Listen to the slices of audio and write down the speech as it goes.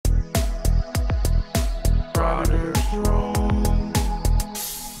frauditor throne.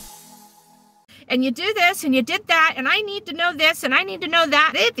 And you do this and you did that, and I need to know this and I need to know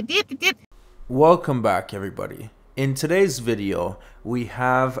that. Welcome back, everybody. In today's video, we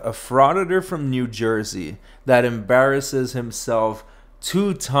have a frauditor from New Jersey that embarrasses himself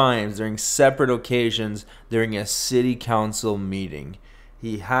 2 times during separate occasions during a city council meeting.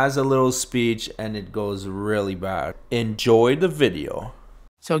 He has a little speech and it goes really bad. Enjoy the video.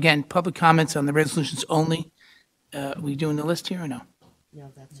 So again, public comments on the resolutions only. We doing the list here or no? Yeah,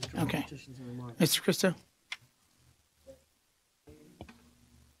 that's Okay. Mr. Christo?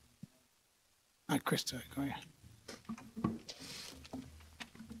 Christo, go ahead.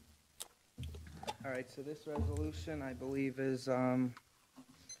 All right, so this resolution, I believe, is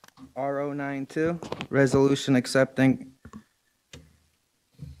R092, resolution accepting,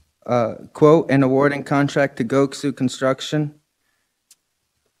 quote, and awarding contract to Goksu Construction.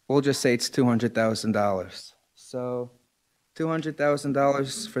 We'll just say it's $200,000. So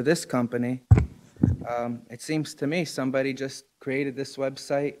 $200,000 for this company. It seems to me somebody just created this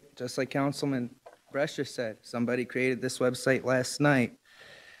website, just like Councilman Brescher said. Somebody created this website last night.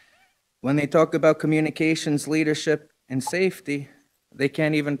 When they talk about communications, leadership, and safety, they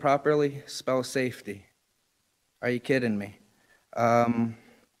can't even properly spell safety. Are you kidding me?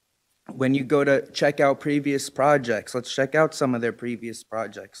 When you go to check out previous projects, let's check out some of their previous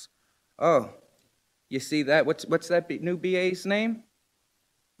projects. Oh, you see that? What's that new BA's name?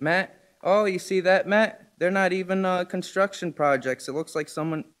 Matt? Oh, you see that, Matt? They're not even construction projects. It looks like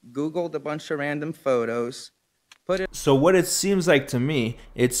someone Googled a bunch of random photos. So what it seems like to me,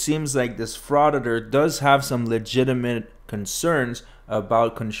 it seems like this frauditor does have some legitimate concerns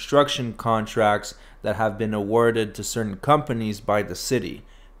about construction contracts that have been awarded to certain companies by the city.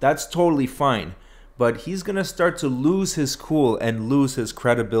 That's totally fine, but he's gonna start to lose his cool and lose his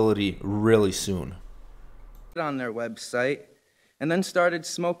credibility really soon. On their website, and then started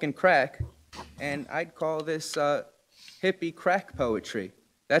smoking crack, and I'd call this hippie crack poetry.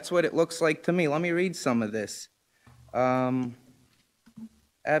 That's what it looks like to me. Let me read some of this.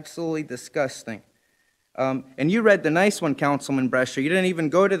 Absolutely disgusting. And you read the nice one, Councilman Brescher. You didn't even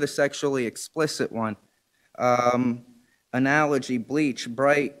go to the sexually explicit one. Analogy, bleach,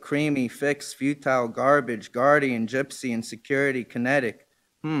 bright, creamy, fix, futile, garbage, guardian, gypsy, insecurity, kinetic.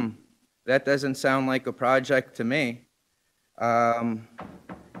 That doesn't sound like a project to me.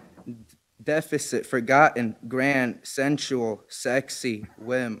 Deficit, forgotten, grand, sensual, sexy,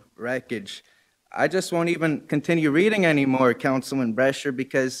 whim, wreckage. I just won't even continue reading anymore, Councilman Brescher,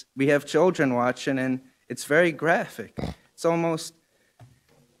 because we have children watching and it's very graphic. It's almost,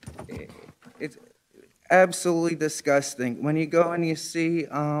 it's absolutely disgusting. When you go and you see,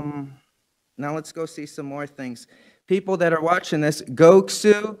 now let's go see some more things. People that are watching this,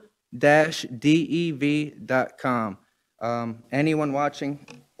 goksu-dev.com. Anyone watching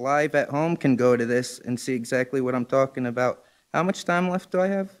live at home can go to this and see exactly what I'm talking about. How much time left do I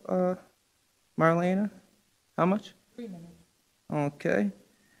have, Marlena? How much? 3 minutes. Okay.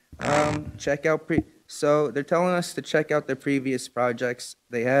 Check out so they're telling us to check out their previous projects.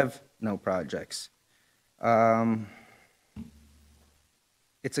 They have no projects.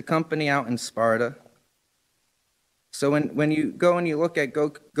 It's a company out in Sparta. So when you go and you look at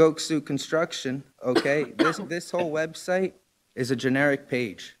Goksu Construction, okay, this whole website is a generic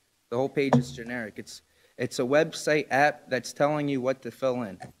page. The whole page is generic. It's a website app that's telling you what to fill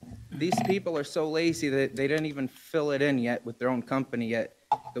in. These people are so lazy that they didn't even fill it in yet with their own company yet.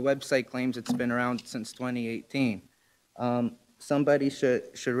 The website claims it's been around since 2018. Somebody should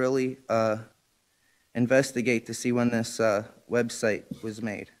really investigate to see when this website was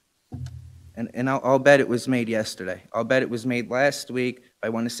made. And I'll bet it was made yesterday. I'll bet it was made last week by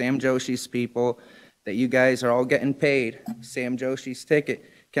one of Sam Joshi's people, that you guys are all getting paid Sam Joshi's ticket.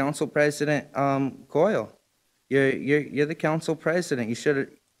 Council President Coyle, you're the council president. You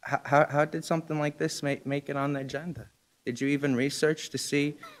should. How did something like this make it on the agenda? Did you even research to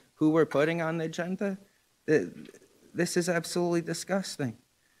see who we're putting on the agenda? This is absolutely disgusting.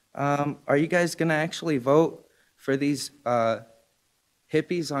 Are you guys going to actually vote for these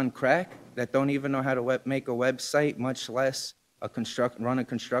hippies on crack that don't even know how to make a website, much less run a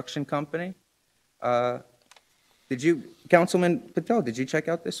construction company? Councilman Patel, did you check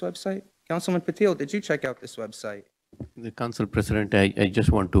out this website? Councilman Patel, did you check out this website? The Council President, I just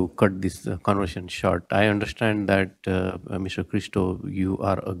want to cut this conversation short. I understand that, Mr. Christo, you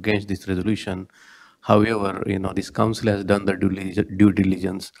are against this resolution. However, this council has done the due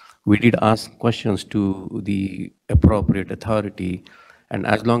diligence. We did ask questions to the appropriate authority, and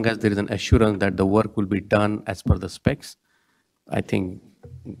as long as there is an assurance that the work will be done as per the specs, I think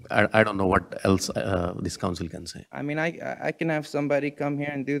I don't know what else this council can say. I mean, I can have somebody come here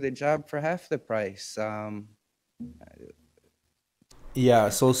and do the job for half the price. Yeah,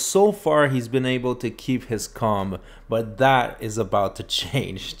 so far he's been able to keep his calm, but that is about to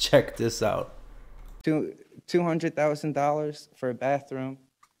change. Check this out. $200,000 for a bathroom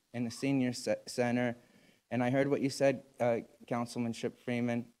in a senior center. And I heard what you said, Councilman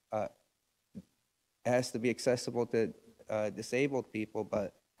Freeman. It has to be accessible to disabled people,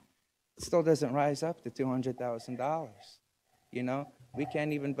 but it still doesn't rise up to $200,000. You know, we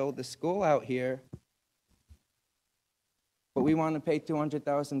can't even build the school out here, but we want to pay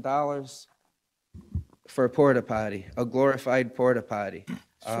 $200,000 for a porta potty, a glorified porta potty.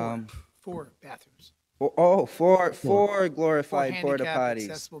 Four bathrooms. Four glorified Four porta handicap potties.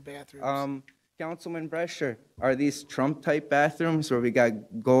 accessible bathrooms. Councilman Brescher, are these Trump-type bathrooms where we got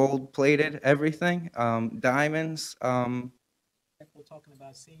gold-plated everything, diamonds? We're talking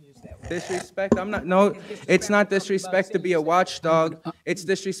about seniors that way. Disrespect? No, it's not disrespect to be a watchdog. It's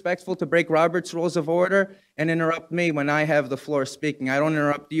disrespectful to break Robert's Rules of Order and interrupt me when I have the floor speaking. I don't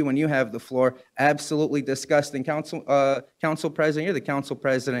interrupt you when you have the floor. Absolutely disgusting. Council President, you're the Council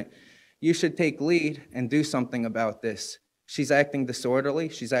President. You should take lead and do something about this. She's acting disorderly.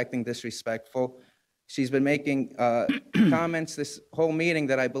 She's acting disrespectful. She's been making comments this whole meeting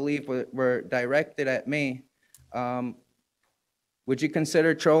that I believe were directed at me. Would you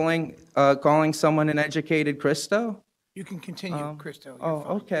consider trolling, calling someone an educated Christo? You can continue, Christo. You're Oh,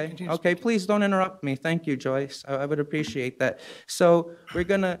 fine. okay. Continue Okay, speaking. please don't interrupt me. Thank you, Joyce. I would appreciate that. So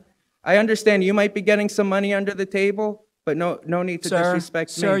I understand you might be getting some money under the table, but no need to disrespect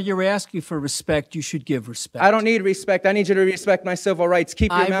me. Sir, you're asking for respect. You should give respect. I don't need respect. I need you to respect my civil rights.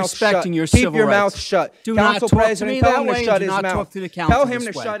 Keep your I'm mouth shut. respecting your Keep civil your mouth rights. shut. Do not Council talk to President, me tell that him way to and shut do his not mouth. talk to the council Tell him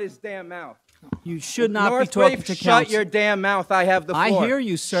this to way. shut his damn mouth. You should not be North talking Reef, to shut council. your damn mouth. I have the floor. I hear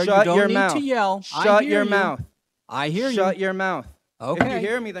you, sir. Shut You don't your need mouth. to yell. I Shut hear your you. mouth. I hear you. Shut your mouth. If Okay. you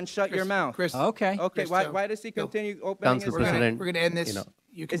hear me, then shut your mouth. Chris, Okay. Okay, Christo, why does he continue opening Council his President, mouth? we're gonna end this. you know,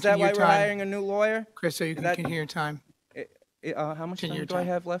 You Is that continue why your we're time. hiring a new lawyer? Chris, so you can that- continue your time. How much Continue time your do I time.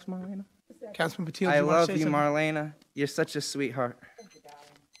 have left, Marlena? Councilman Patil, do I you want to love say you, something? Marlena. You're such a sweetheart.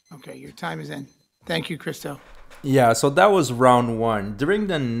 Okay, your time is in. Thank you, Christo. Yeah, so that was round one. During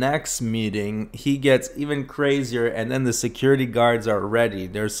the next meeting, he gets even crazier, and then the security guards are ready.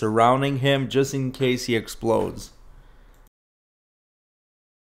 They're surrounding him just in case he explodes.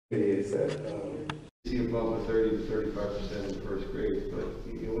 Is that see above the 30 to 35% in first grade, but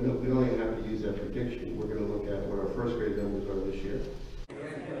you know, we don't even have to use that prediction. We're going to look at what our first grade numbers are this year.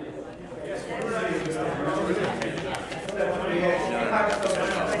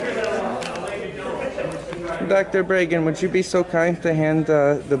 Dr. Bragan, would you be so kind to hand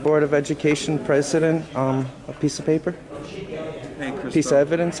the Board of Education president a piece of paper? Hey, Christo. Piece of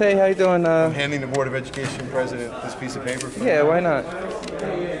evidence? Hey, how you doing? I'm handing the Board of Education president this piece of paper. Yeah, why not?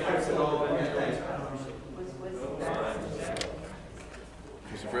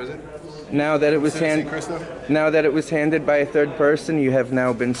 Mr. President. Now that it was Citizen Christo. now that it was handed by a third person, you have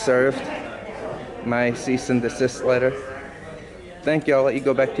now been served my cease and desist letter. Thank you. I'll let you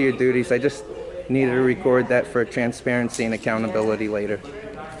go back to your duties. I just needed to record that for transparency and accountability later.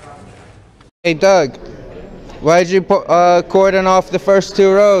 Hey, Doug, why'd you cordon off the first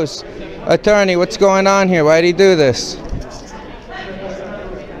two rows? Attorney, what's going on here? Why'd he do this?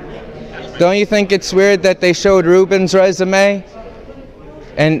 Don't you think it's weird that they showed Ruben's resume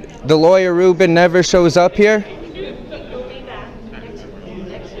and the lawyer Ruben never shows up here?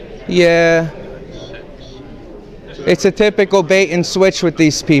 Yeah. It's a typical bait and switch with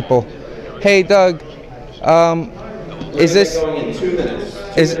these people. Hey, Doug, is this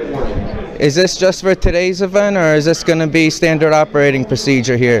is this just for today's event, or is this going to be standard operating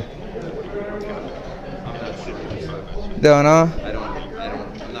procedure here? Don't know.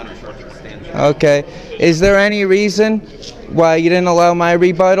 I'm not in charge of the stand. Okay. Is there any reason why you didn't allow my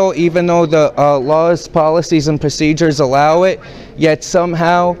rebuttal, even though the laws, policies, and procedures allow it? Yet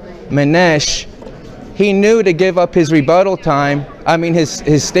somehow, Manesh, he knew to give up his rebuttal time. I mean,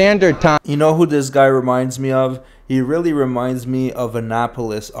 his standard time. You know who this guy reminds me of? He really reminds me of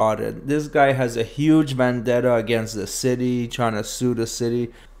Annapolis Audit. This guy has a huge vendetta against the city, trying to sue the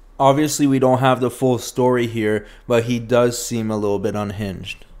city. Obviously, we don't have the full story here, but he does seem a little bit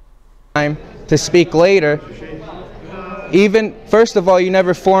unhinged. Time to speak later. Even, first of all, you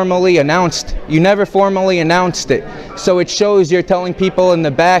never formally announced it. So it shows you're telling people in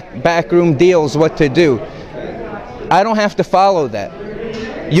the backroom deals what to do. I don't have to follow that.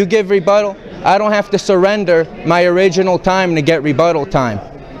 You give rebuttal, I don't have to surrender my original time to get rebuttal time.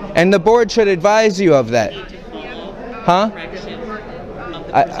 And the board should advise you of that. Huh?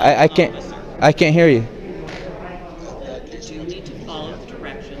 I can't hear you. You need to follow the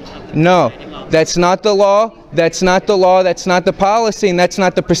directions of the No, presiding officer. that's not the law. That's not the law. That's not the policy, and that's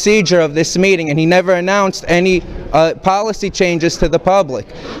not the procedure of this meeting. And he never announced any policy changes to the public.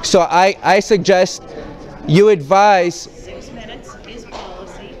 So I suggest you advise. 6 minutes is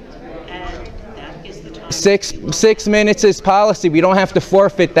policy, and that is the time. Six minutes is policy. We don't have to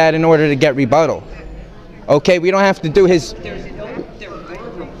forfeit that in order to get rebuttal. Okay, we don't have to do his. The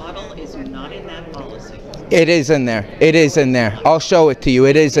word rebuttal is not in that policy. It is in there. It is in there. I'll show it to you.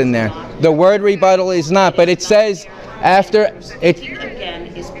 It is in there. The word rebuttal is not, but it says after it. Again,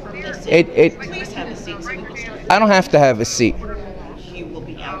 is permissive. Please have a seat so we can start. I don't have to have a seat. You will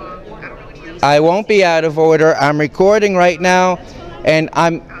be out of order. Please. I won't be out of order. I'm recording right now, and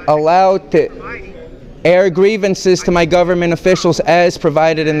I'm allowed to air grievances to my government officials as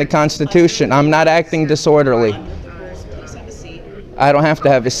provided in the Constitution. I'm not acting disorderly. Please have a seat. I don't have to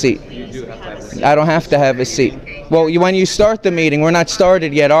have a seat. I don't have to have a seat. Well, when you start the meeting, we're not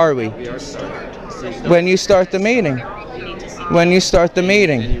started yet, are we? When you start the meeting. When you start the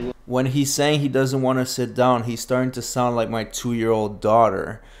meeting. When he's saying he doesn't want to sit down, he's starting to sound like my 2-year-old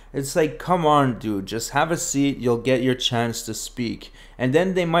daughter. It's like, come on, dude, just have a seat, you'll get your chance to speak. And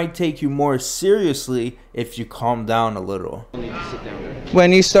then they might take you more seriously if you calm down a little.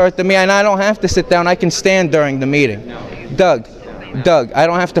 When you start the meeting, and I don't have to sit down, I can stand during the meeting. Doug, I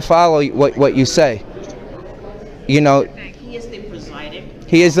don't have to follow what you say. You know, He is the presiding.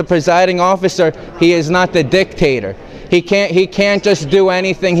 he is the presiding officer, he is not the dictator. He can't just do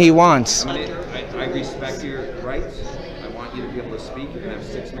anything he wants. I respect your rights. I want you to be able to speak. You have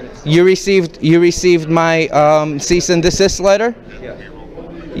 6 minutes. You received my cease and desist letter? Yeah.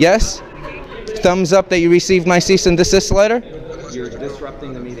 Yes? Thumbs up that you received my cease and desist letter? You're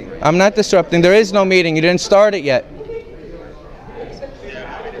disrupting the meeting. I'm not disrupting. There is no meeting. You didn't start it yet.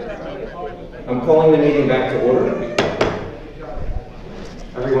 I'm calling the meeting back to order.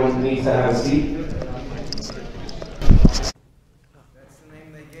 Everyone needs to have a seat. That's the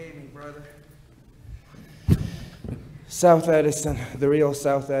name they gave me, brother. South Edison, the real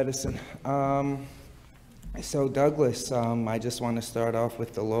South Edison. So Douglas, I just want to start off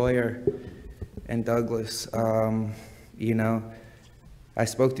with the lawyer. And Douglas, you know, I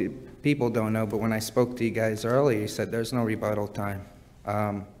spoke to, people don't know, but when I spoke to you guys earlier, you said there's no rebuttal time.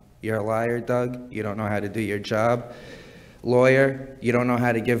 You're a liar, Doug. You don't know how to do your job. Lawyer, you don't know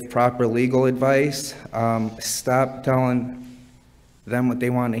how to give proper legal advice. Stop telling them what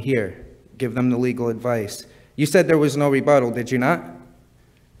they want to hear. Give them the legal advice. You said there was no rebuttal, did you not?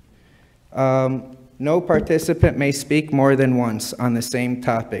 No participant may speak more than once on the same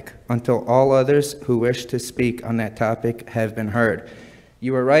topic until all others who wish to speak on that topic have been heard.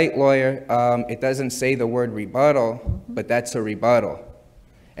 You were right, lawyer. It doesn't say the word rebuttal, but that's a rebuttal.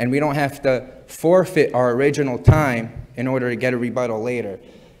 And we don't have to forfeit our original time in order to get a rebuttal later.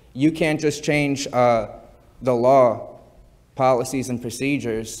 You can't just change the law, policies, and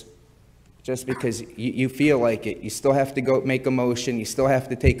procedures just because you feel like it. You still have to go make a motion. You still have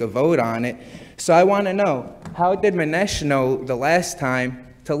to take a vote on it. So I want to know, how did Manesh know the last time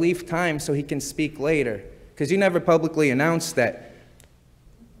to leave time so he can speak later? Because you never publicly announced that.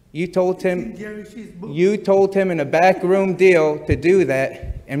 You told him in a backroom deal to do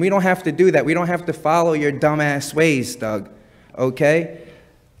that, and we don't have to do that. We don't have to follow your dumbass ways, Doug, okay?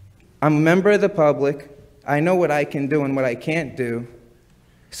 I'm a member of the public. I know what I can do and what I can't do,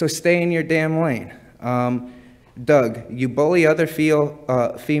 so stay in your damn lane. Doug, you bully other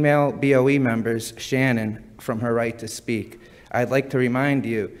female BOE members, Shannon, from her right to speak. I'd like to remind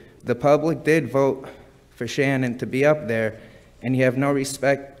you, the public did vote for Shannon to be up there, and you have no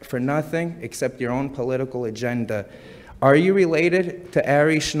respect for nothing except your own political agenda. Are you related to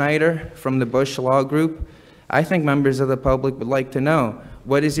Ari Schneider from the Bush Law Group? I think members of the public would like to know,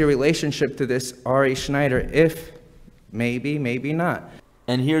 what is your relationship to this Ari Schneider, if maybe, maybe not?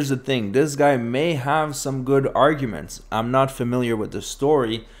 And here's the thing, this guy may have some good arguments. I'm not familiar with the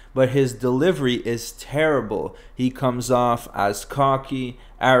story, but his delivery is terrible. He comes off as cocky,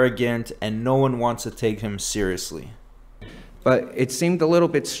 arrogant, and no one wants to take him seriously. But it seemed a little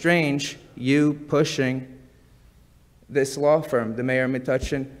bit strange, you pushing this law firm, the Mayor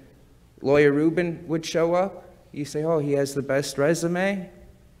Metuchen. Lawyer Rubin would show up. You say, oh, he has the best resume.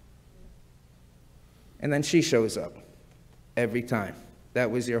 And then she shows up every time. That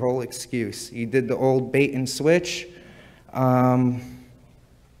was your whole excuse. You did the old bait and switch. You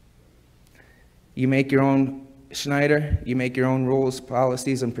make your own, Schneider, you make your own rules,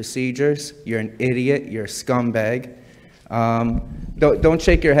 policies, and procedures. You're an idiot. You're a scumbag. Don't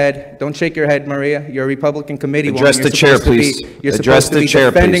shake your head. Don't shake your head, Maria. You're a Republican committee woman. Address the chair, please. Address the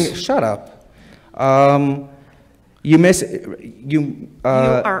chair, please. Shut up. You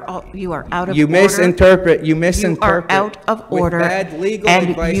are out of order. You misinterpret. You are out of order. With bad legal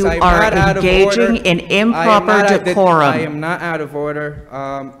advice. You are engaging in improper decorum. I am not out of order.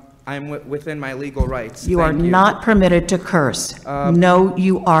 I'm within my legal rights. You are not permitted to curse. No,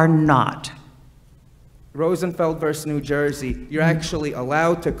 you are not. Rosenfeld versus New Jersey, you're actually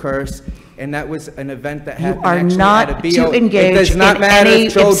allowed to curse, and that was an event that happened actually at a BO. You are not to engage in any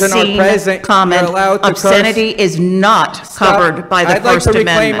obscene comment. Obscenity is not covered by the First Amendment.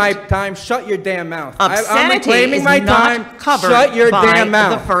 I'd like to reclaim my time. Shut your damn mouth. Obscenity is not covered by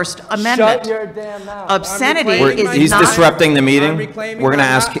the First Amendment. Shut your damn mouth. Obscenity is not. He's disrupting the meeting. We're gonna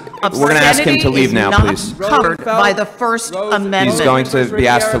ask him to leave now, please. Covered by the First Amendment. He's going to be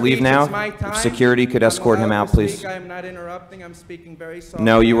asked to leave now. If security could escort him out, please. I'm not interrupting. I'm speaking very softly.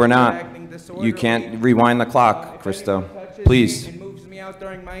 No, you were not. You can't rewind the clock, Christo. Please.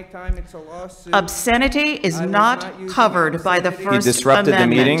 Obscenity is not covered by the First Amendment. He disrupted the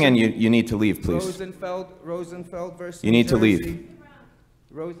meeting, and you need to leave, please. You need to leave.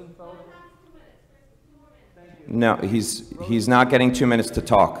 No, he's not getting 2 minutes to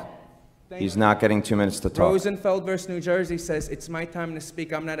talk. He's not getting 2 minutes to talk. Rosenfeld versus New Jersey says, it's my time to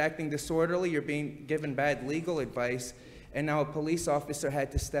speak. I'm not acting disorderly. You're being given bad legal advice. And now a police officer had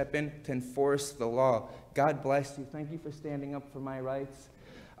to step in to enforce the law. God bless you. Thank you for standing up for my rights.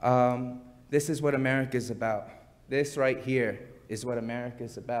 This is what America's about. This right here is what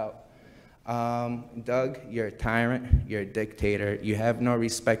America's about. Doug, you're a tyrant. You're a dictator. You have no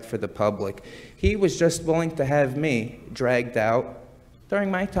respect for the public. He was just willing to have me dragged out during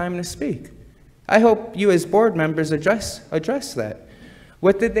my time to speak. I hope you as board members address that.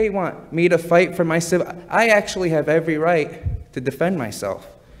 What did they want? Me to fight for my civil? I actually have every right to defend myself.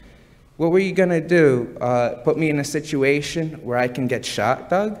 What were you gonna do? Put me in a situation where I can get shot,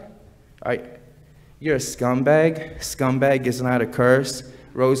 Doug? You're a scumbag. Scumbag is not a curse.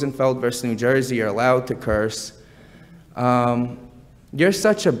 Rosenfeld versus New Jersey, you're allowed to curse. You're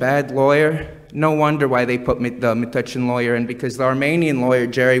such a bad lawyer. No wonder why they put the Metuchen lawyer in, because the Armenian lawyer,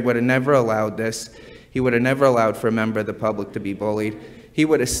 Jerry, would have never allowed this. He would have never allowed for a member of the public to be bullied. He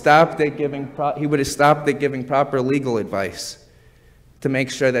would have stopped at giving proper legal advice to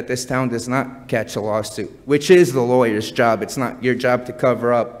make sure that this town does not catch a lawsuit, which is the lawyer's job. It's not your job to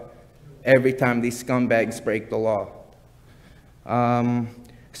cover up every time these scumbags break the law.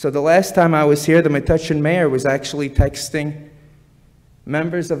 So the last time I was here, the Metuchen mayor was actually texting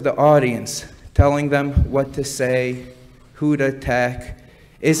members of the audience, telling them what to say, who to attack.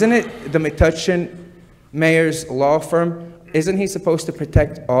 Isn't it the Metuchen mayor's law firm? Isn't he supposed to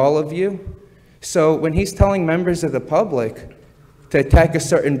protect all of you? So when he's telling members of the public to attack a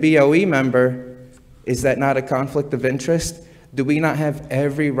certain BOE member, is that not a conflict of interest? Do we not have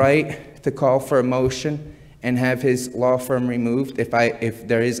every right to call for a motion and have his law firm removed if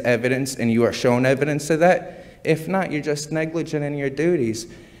there is evidence and you are shown evidence of that? If not, you're just negligent in your duties.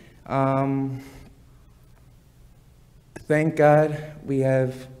 Thank God we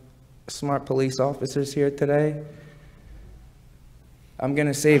have smart police officers here today. I'm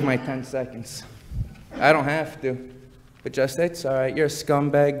gonna save my 10 seconds. I don't have to, but just it's all right. You're a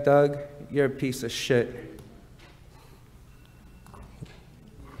scumbag, Doug. You're a piece of shit.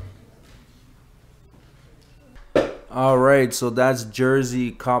 All right, so that's Jersey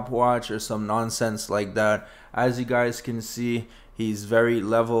Cop Watch or some nonsense like that. As you guys can see, he's very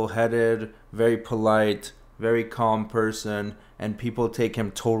level-headed, very polite, very calm person, and people take him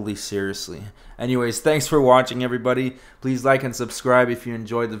totally seriously. Anyways, thanks for watching, everybody. Please like and subscribe if you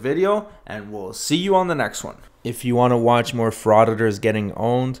enjoyed the video, and we'll see you on the next one. If you want to watch more frauditors getting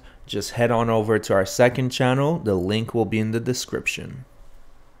owned, just head on over to our second channel. The link will be in the description.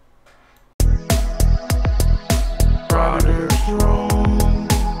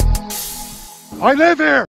 I live here!